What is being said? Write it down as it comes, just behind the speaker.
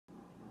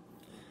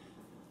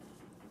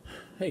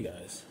Hey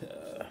guys,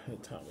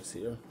 Thomas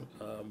here.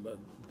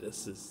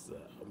 This is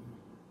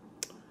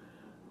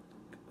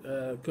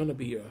going to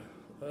be a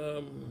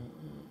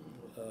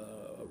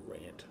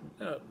rant.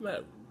 Not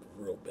a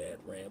real bad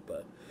rant,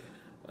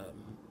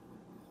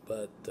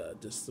 but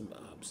just some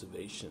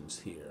observations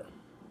here.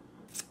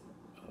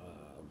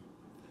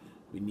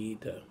 We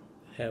need to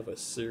have a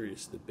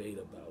serious debate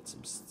about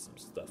some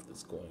stuff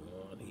that's going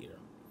on here.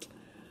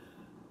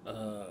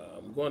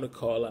 I'm going to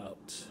call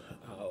out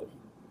our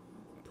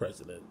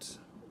President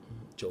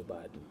Joe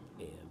Biden,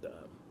 and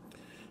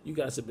you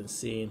guys have been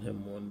seeing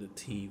him on the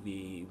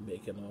TV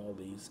making all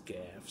these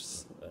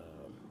gaffes.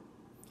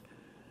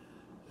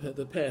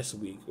 The past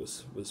week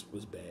was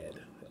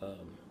bad.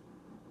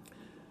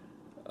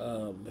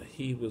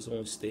 He was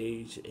on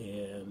stage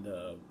and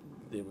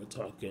they were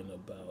talking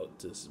about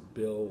this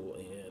bill,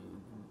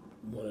 and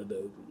one of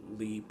the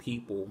lead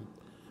people,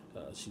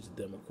 she's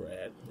a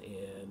Democrat,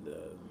 and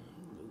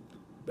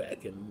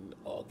back in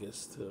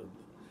August,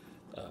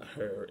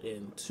 her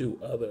and two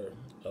other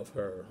of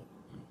her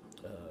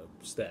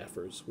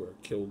staffers were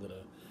killed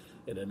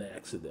in an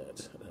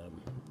accident.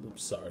 I'm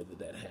sorry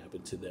that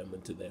happened to them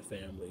and to their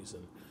families,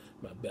 and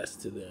my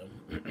best to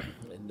them.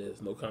 And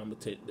there's no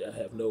commentate. I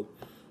have no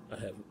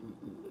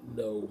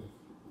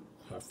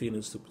hard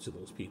feelings to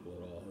those people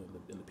at all,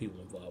 and the people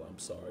involved. I'm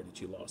sorry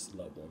that you lost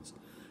loved ones,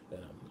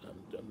 and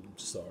I'm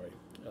sorry.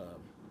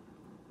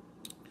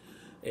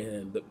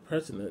 And the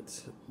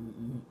president,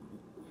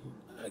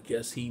 I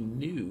guess he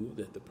knew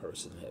that the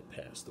person had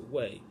passed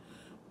away,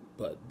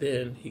 but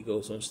then he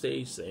goes on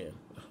stage saying,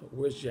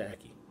 "Where's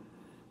Jackie?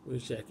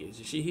 Where's Jackie? Is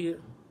she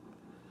here?"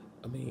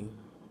 I mean,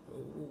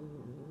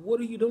 what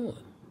are you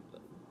doing?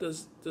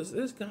 Does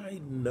this guy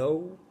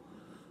know?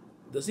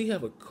 Does he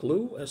have a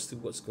clue as to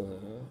what's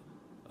going on?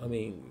 I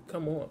mean,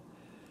 come on.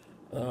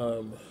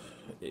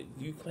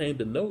 You claim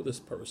to know this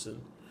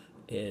person,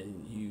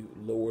 and you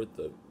lowered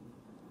the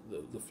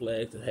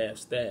flag to half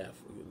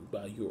staff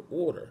by your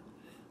order.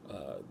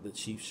 That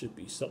she should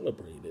be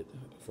celebrated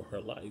for her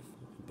life.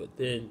 But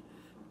then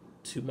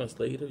 2 months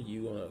later,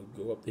 you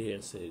go up there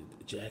and say,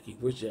 "Jackie,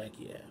 where's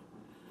Jackie at?"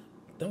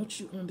 Don't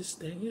you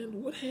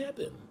understand what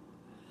happened?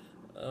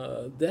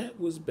 That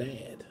was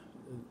bad.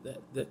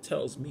 That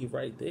tells me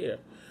right there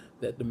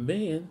that the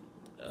man,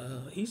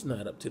 he's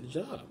not up to the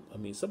job. I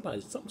mean,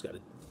 something's got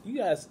to. You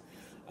guys,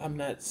 I'm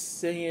not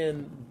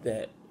saying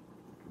that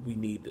we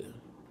need to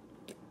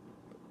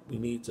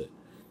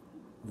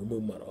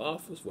remove him out of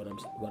office. What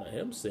I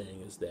am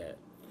saying is that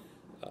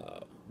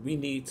we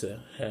need to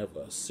have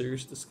a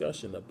serious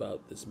discussion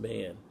about this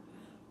man,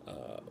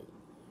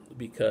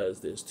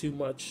 because there's too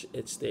much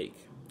at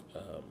stake.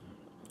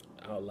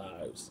 Our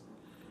lives.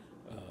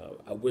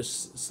 I wish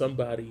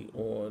somebody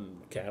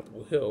on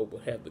Capitol Hill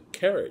would have the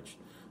courage.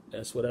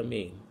 That's what I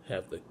mean.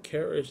 Have the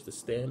courage to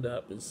stand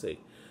up and say,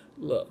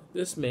 "Look,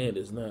 this man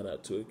is not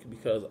up to it,"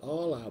 because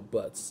all our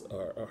butts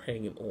are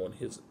hanging on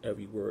his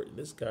every word. And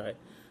this guy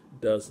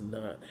does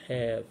not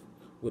have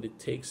what it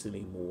takes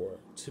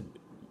anymore to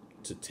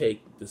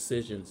take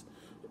decisions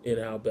in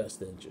our best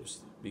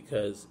interest,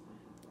 because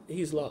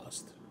he's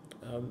lost.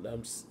 I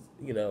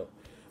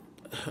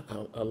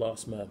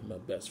lost my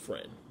best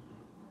friend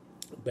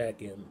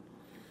back in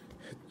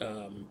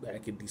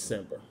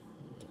December,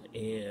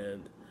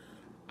 and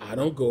I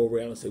don't go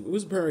around and say,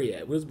 "Where's Barry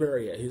at? Where's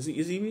Barry at? Is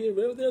he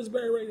here? There's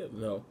Barry right now."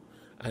 No,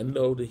 I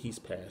know that he's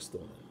passed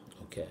on.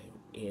 Okay,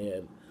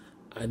 and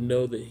I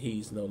know that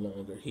he's no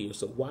longer here.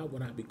 So why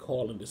would I be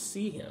calling to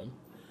see him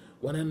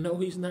when I know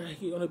he's not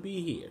going to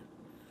be here?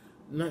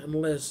 Not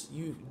unless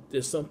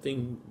there's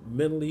something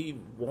mentally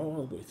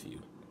wrong with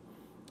you.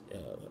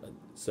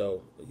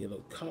 So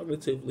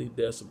cognitively,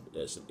 there's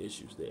some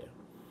issues there.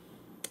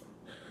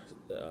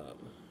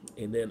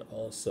 And then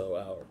also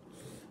our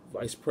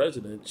vice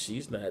president,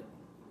 she's not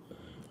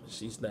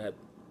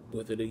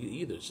with it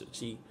either.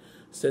 She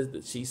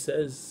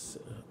says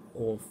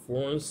on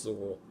foreign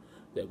soil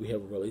that we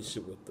have a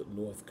relationship with the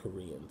North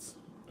Koreans.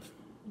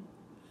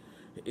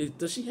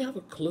 Does she have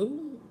a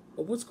clue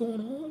of what's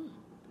going on?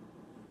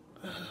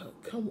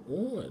 Come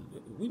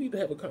on. We need to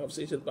have a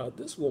conversation about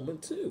this woman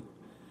too.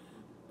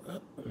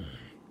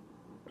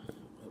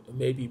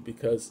 Maybe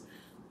because,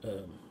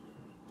 I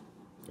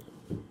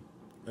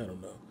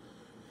don't know.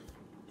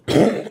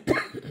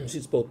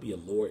 She's supposed to be a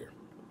lawyer.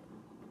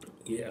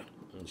 Yeah,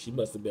 she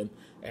must have been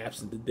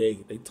absent the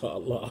day they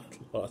taught law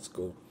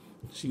school.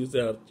 She was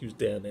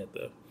down at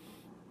the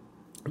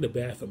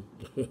bathroom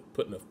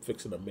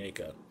fixing her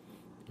makeup.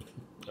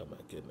 Oh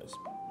my goodness.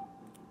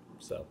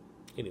 So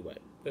anyway,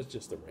 that's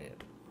just a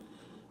rant.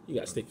 You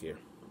guys take care.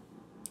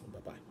 Bye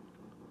bye.